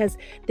grown because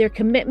their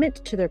commitment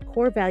to their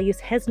core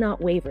values has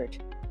not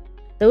wavered.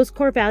 Those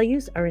core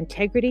values are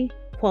integrity,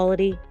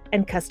 quality,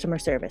 and customer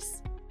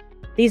service.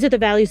 These are the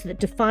values that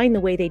define the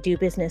way they do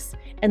business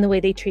and the way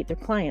they treat their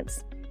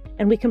clients,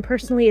 and we can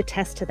personally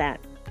attest to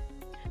that.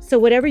 So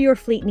whatever your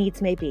fleet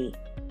needs may be,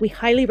 we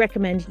highly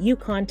recommend you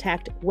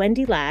contact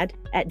Wendy Ladd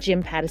at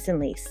Jim Pattison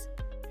Lease.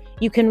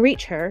 You can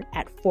reach her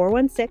at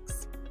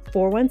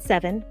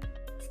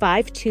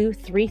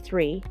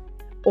 416-417-5233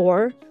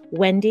 or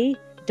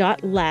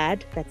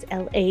wendy.ladd, that's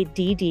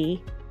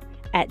L-A-D-D,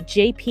 at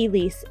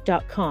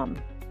jplease.com.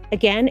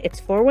 Again,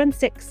 it's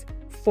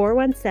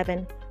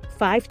 416-417-5233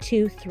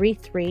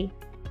 888-888-5233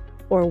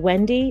 or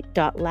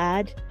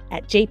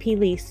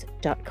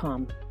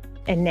wendy.ladd@jplease.com.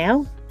 And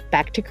now,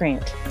 back to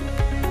Grant.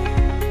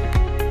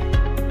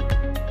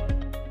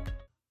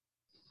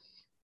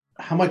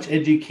 How much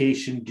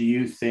education do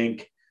you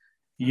think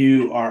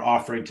you are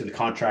offering to the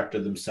contractor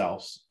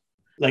themselves?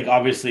 Like,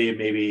 obviously,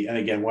 maybe, and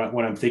again,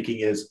 what I'm thinking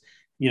is,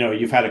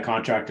 you've had a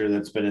contractor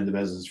that's been in the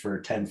business for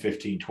 10,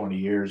 15, 20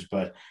 years,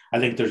 but I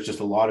think there's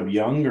just a lot of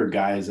younger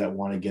guys that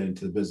want to get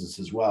into the business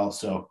as well.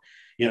 So,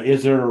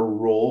 is there a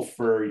role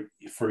for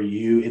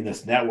you in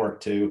this network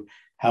to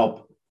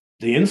help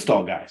the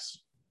install guys?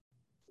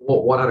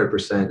 Well,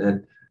 100%.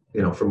 And,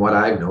 from what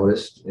I've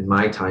noticed in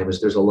my time is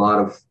there's a lot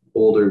of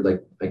older,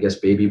 like, I guess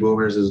baby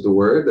boomers is the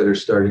word, that are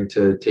starting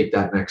to take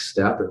that next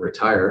step and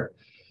retire.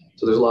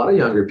 So there's a lot of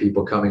younger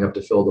people coming up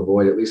to fill the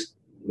void. At least,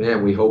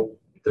 man, we hope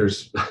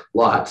there's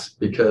lots,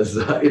 because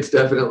it's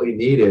definitely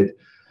needed.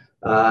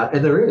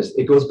 And there is.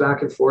 It goes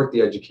back and forth,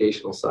 the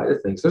educational side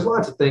of things. There's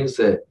lots of things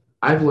that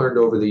I've learned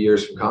over the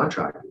years from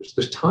contractors.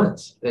 There's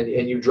tons. And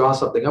you draw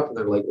something up and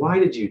they're like, why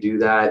did you do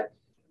that?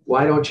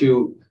 Why don't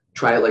you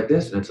try it like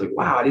this? And it's like,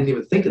 wow, I didn't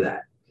even think of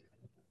that.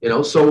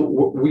 So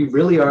we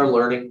really are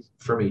learning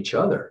from each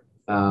other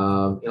in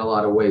a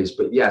lot of ways.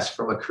 But yes,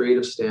 from a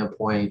creative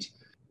standpoint,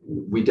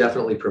 we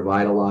definitely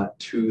provide a lot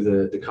to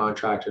the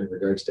contractor in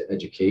regards to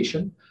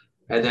education.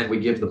 And then we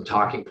give them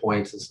talking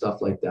points and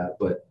stuff like that.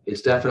 But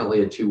it's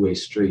definitely a two-way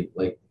street.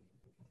 Like,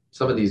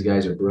 some of these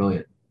guys are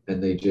brilliant,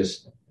 and they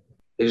just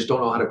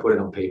don't know how to put it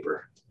on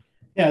paper.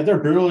 Yeah, they're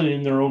brilliant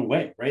in their own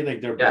way, right?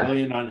 Like, they're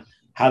brilliant on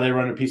how they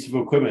run a piece of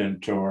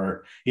equipment,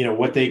 or,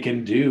 what they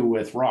can do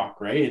with rock,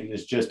 right? And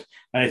it's just,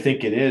 and I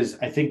think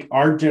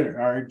our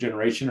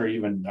generation, or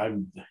even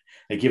I'm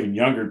like even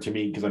younger to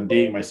me, because I'm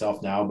dating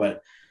myself now,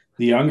 but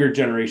the younger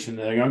generation,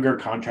 the younger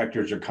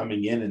contractors are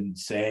coming in and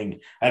saying,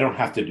 I don't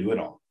have to do it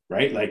all,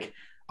 right? Like,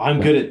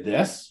 I'm good at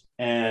this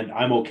and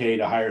I'm okay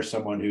to hire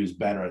someone who's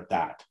better at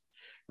that.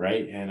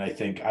 Right. And I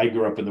think I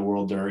grew up in the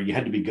world where you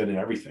had to be good at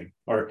everything,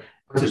 or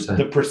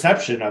the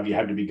perception of you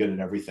had to be good at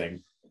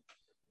everything.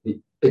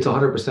 It's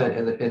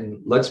 100%.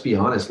 And let's be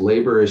honest,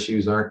 labor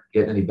issues aren't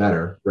getting any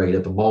better right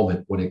at the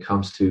moment when it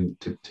comes to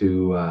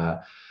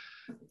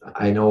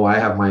I know I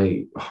have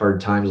my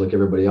hard times like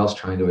everybody else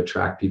trying to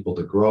attract people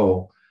to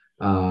grow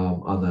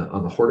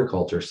on the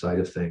horticulture side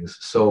of things.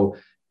 So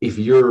if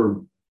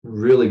you're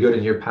really good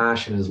and your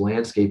passion is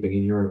landscaping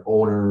and you're an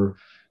owner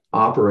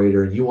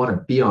operator and you want to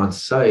be on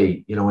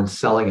site, and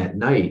selling at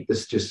night,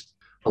 this just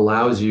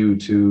allows you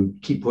to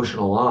keep pushing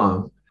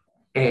along.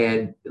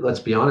 And let's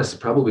be honest, it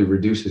probably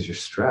reduces your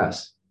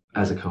stress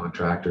as a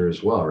contractor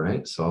as well,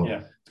 right? So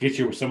yeah, get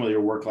you some of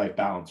your work-life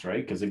balance,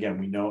 right? Because again,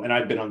 we know, and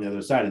I've been on the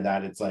other side of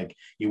that. It's like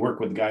you work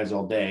with guys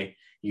all day,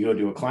 you go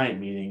to a client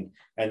meeting,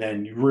 and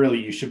then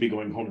you should be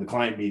going home to the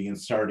client meeting and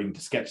starting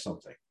to sketch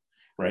something,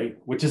 right?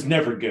 Which is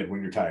never good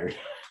when you're tired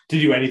to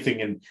do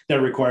anything, and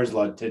that requires a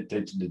lot of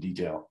attention to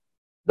detail.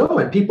 No,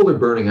 and people are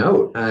burning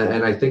out.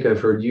 And I think I've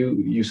heard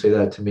you say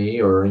that to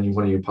me or in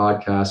one of your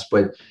podcasts,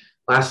 but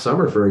last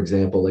summer, for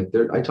example,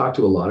 I talked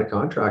to a lot of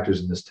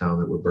contractors in this town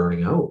that were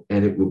burning out,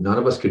 and none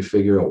of us could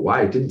figure out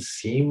why. It didn't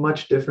seem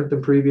much different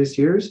than previous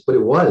years, but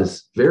it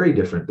was very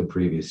different than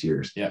previous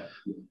years. Yeah.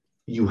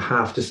 You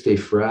have to stay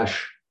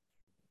fresh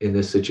in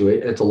this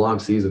situation. It's a long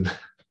season,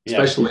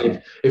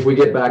 especially if we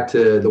get back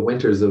to the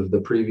winters of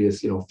the previous,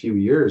 few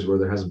years where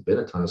there hasn't been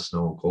a ton of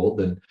snow and cold,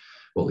 then,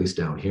 well, at least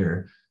down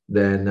here,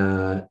 then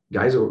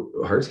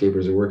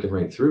hardscapers are working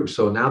right through.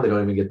 So now they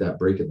don't even get that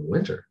break in the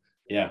winter.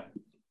 Yeah.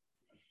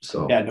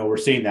 So yeah, no, we're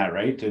seeing that,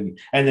 right? And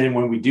then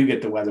when we do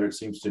get the weather, it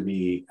seems to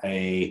be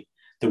the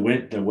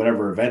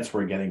whatever events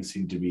we're getting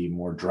seem to be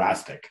more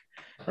drastic,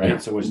 right? Yeah.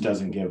 So which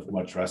doesn't give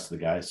much rest to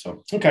the guys.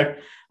 So okay,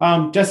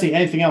 Jesse,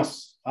 anything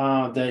else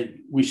that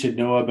we should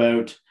know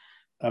about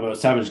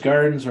Savage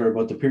Gardens or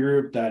about the peer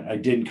group that I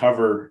didn't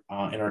cover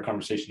in our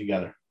conversation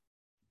together?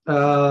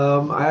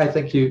 I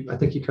think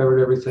you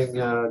covered everything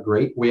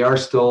great. We are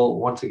still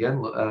once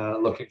again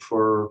looking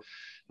for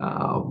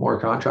more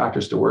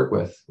contractors to work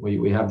with.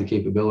 We have the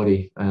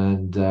capability,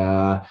 and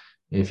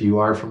if you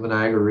are from the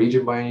Niagara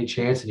region by any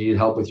chance and you need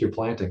help with your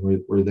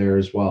planting, we're there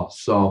as well.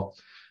 So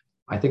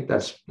I think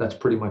that's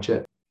pretty much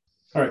it.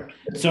 All right.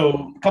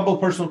 So a couple of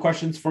personal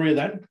questions for you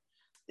then.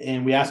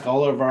 And we ask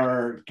all of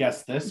our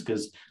guests this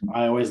because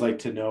I always like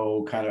to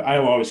know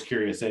I'm always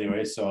curious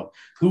anyway. So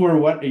who or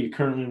what are you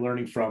currently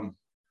learning from?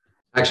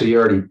 Actually, you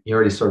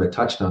already sort of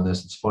touched on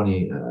this. It's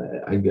funny.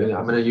 I'm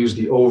going to use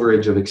the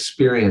overage of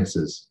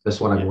experiences.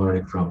 That's what I'm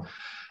learning from.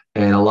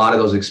 And a lot of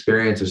those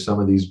experiences are some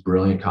of these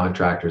brilliant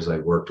contractors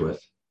I've worked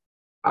with.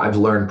 I've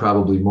learned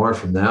probably more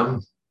from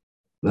them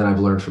than I've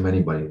learned from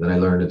anybody, that I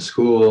learned in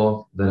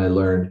school, that I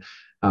learned.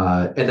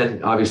 And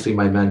then obviously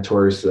my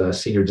mentors,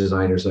 senior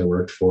designers I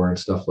worked for and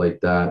stuff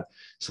like that.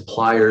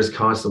 Suppliers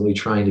constantly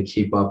trying to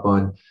keep up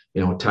on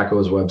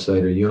Teco's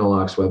website or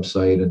Unilock's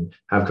website and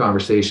have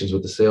conversations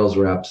with the sales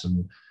reps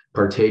and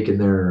partake in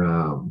their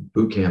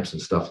boot camps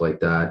and stuff like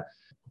that.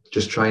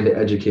 Just trying to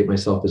educate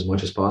myself as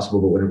much as possible.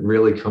 But when it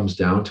really comes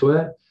down to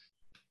it,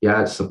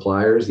 Yeah, it's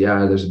suppliers.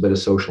 Yeah, there's a bit of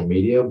social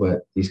media,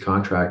 but these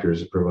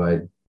contractors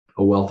provide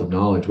a wealth of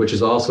knowledge, which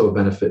is also a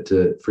benefit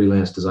to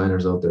freelance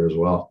designers out there as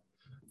well.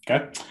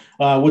 Okay.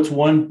 What's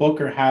one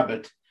book or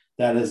habit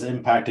that has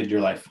impacted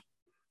your life?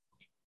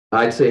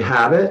 I'd say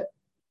habit,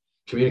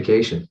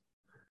 communication.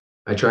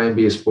 I try and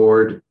be as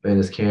forward and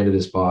as candid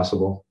as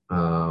possible.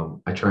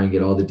 I try and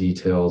get all the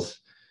details.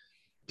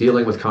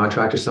 Dealing with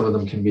contractors, some of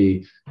them can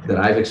be, that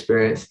I've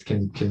experienced,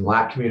 can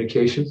lack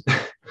communication.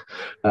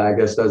 I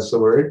guess that's the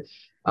word.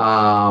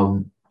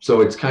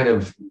 So it's kind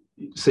of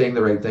saying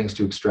the right things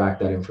to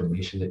extract that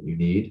information that you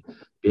need,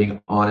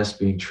 being honest,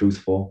 being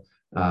truthful,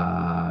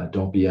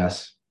 don't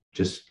BS,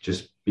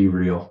 just be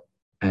real.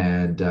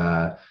 And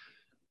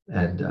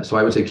so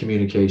I would say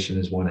communication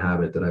is one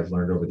habit that I've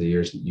learned over the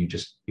years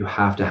that you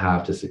have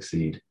to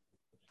succeed.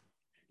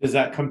 Does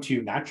that come to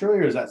you naturally,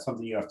 or is that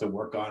something you have to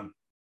work on?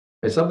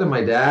 It's something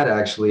my dad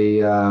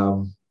actually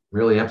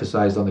really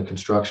emphasized on the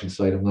construction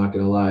site. I'm not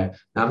going to lie.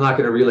 Now, I'm not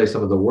going to relay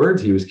some of the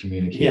words he was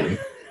communicating.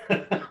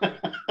 Yeah.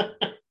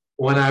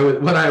 when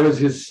I was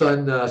his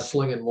son,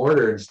 slinging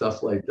mortar and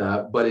stuff like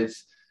that. But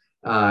it's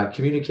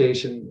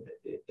communication.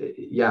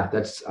 Yeah,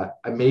 that's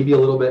maybe a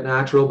little bit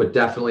natural, but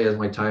definitely as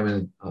my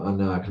time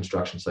on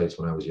construction sites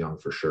when I was young,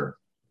 for sure.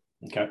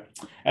 Okay.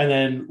 And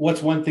then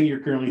what's one thing you're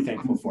currently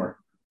thankful for?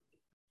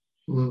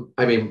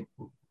 I mean,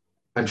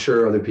 I'm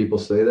sure other people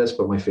say this,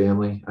 but my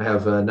family. I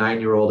have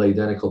 9-year-old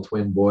identical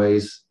twin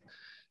boys.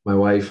 My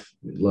wife,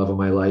 love of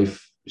my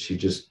life. She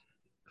just,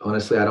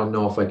 honestly, I don't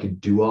know if I could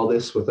do all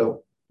this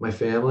without my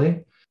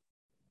family.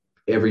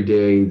 Every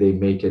day they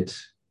make it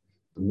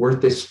worth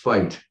this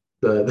fight.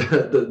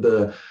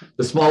 The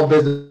small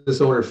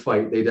business owner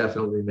fight, they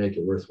definitely make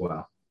it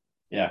worthwhile.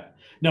 Yeah.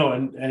 No,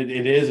 and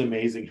it is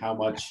amazing how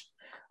much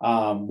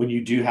when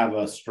you do have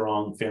a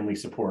strong family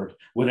support,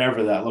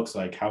 whatever that looks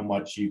like, how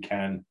much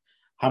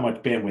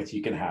bandwidth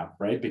you can have,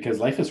 right? Because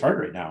life is hard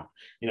right now.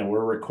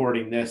 We're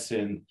recording this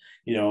in,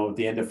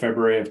 the end of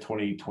February of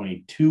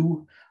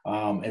 2022.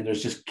 And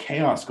there's just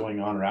chaos going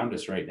on around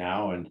us right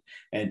now.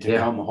 And to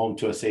come home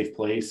to a safe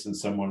place and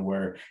someone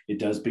where it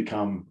does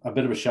become a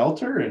bit of a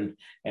shelter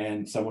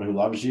and someone who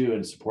loves you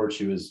and supports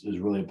you is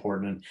really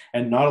important.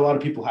 And not a lot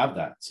of people have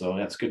that. So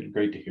that's good.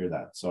 Great to hear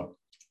that. So.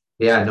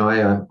 Yeah, no,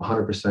 I'm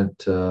 100%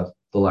 the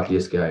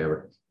luckiest guy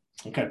ever.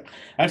 Okay,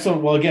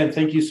 excellent. Well, again,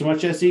 thank you so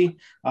much, Jesse.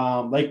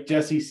 Like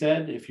Jesse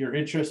said, if you're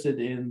interested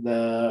in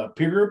the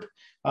peer group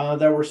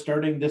that we're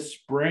starting this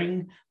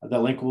spring, the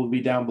link will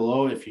be down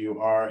below. If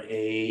you're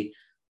a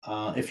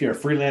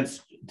freelance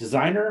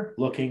designer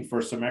looking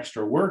for some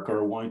extra work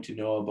or wanting to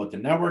know about the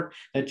network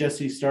that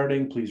Jesse's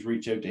starting, please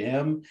reach out to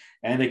him.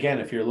 And again,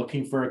 if you're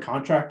looking for a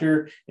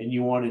contractor and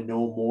you want to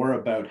know more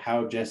about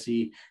how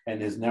Jesse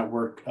and his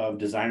network of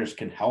designers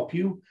can help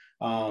you,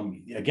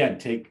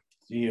 again,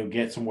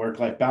 get some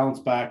work-life balance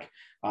back,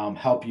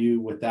 help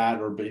you with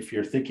that. Or if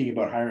you're thinking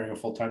about hiring a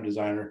full-time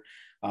designer,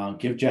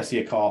 give Jesse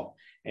a call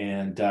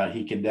and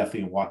he can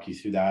definitely walk you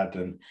through that.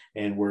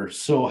 And we're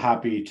so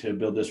happy to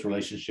build this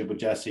relationship with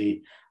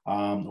Jesse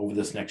over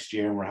this next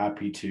year. And we're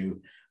happy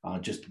to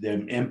just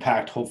the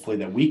impact, hopefully,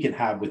 that we can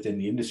have within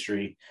the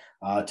industry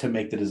to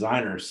make the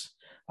designers,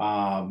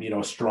 a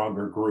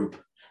stronger group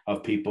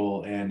of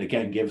people. And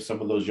again, give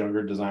some of those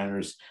younger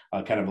designers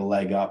kind of a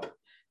leg up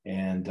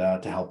and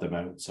to help them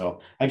out.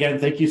 So again,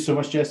 thank you so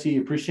much, Jesse.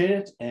 Appreciate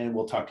it. And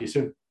we'll talk to you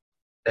soon.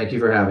 Thank you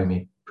for having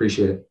me.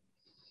 Appreciate it.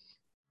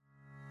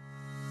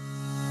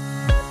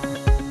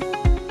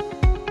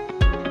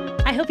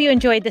 I hope you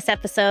enjoyed this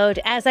episode.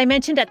 As I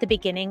mentioned at the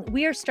beginning,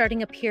 we are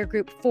starting a peer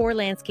group for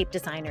landscape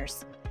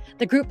designers.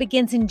 The group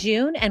begins in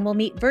June and will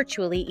meet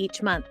virtually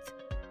each month.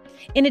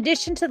 In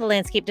addition to the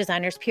landscape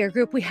designers peer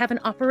group, we have an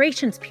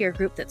operations peer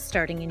group that's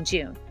starting in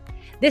June.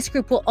 This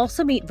group will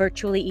also meet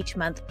virtually each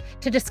month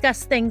to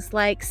discuss things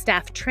like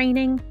staff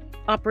training,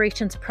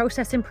 operations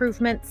process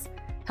improvements,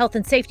 health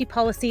and safety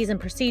policies and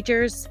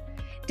procedures,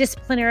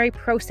 disciplinary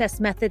process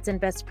methods and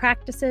best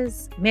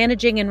practices,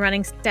 managing and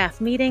running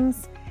staff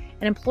meetings,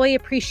 and employee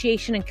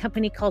appreciation and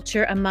company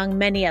culture, among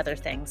many other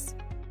things.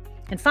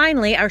 And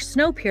finally, our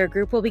snow peer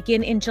group will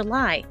begin in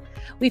July.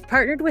 We've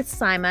partnered with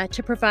CIMA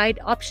to provide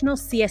optional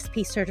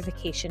CSP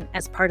certification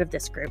as part of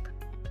this group.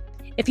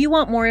 If you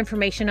want more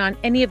information on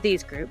any of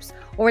these groups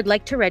or would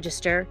like to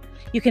register,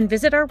 you can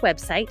visit our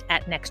website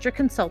at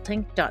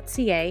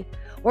nextraconsulting.ca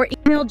or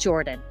email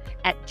Jordan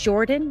at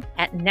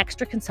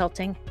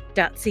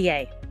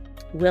jordan@nextraconsulting.ca.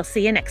 We'll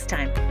see you next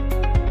time.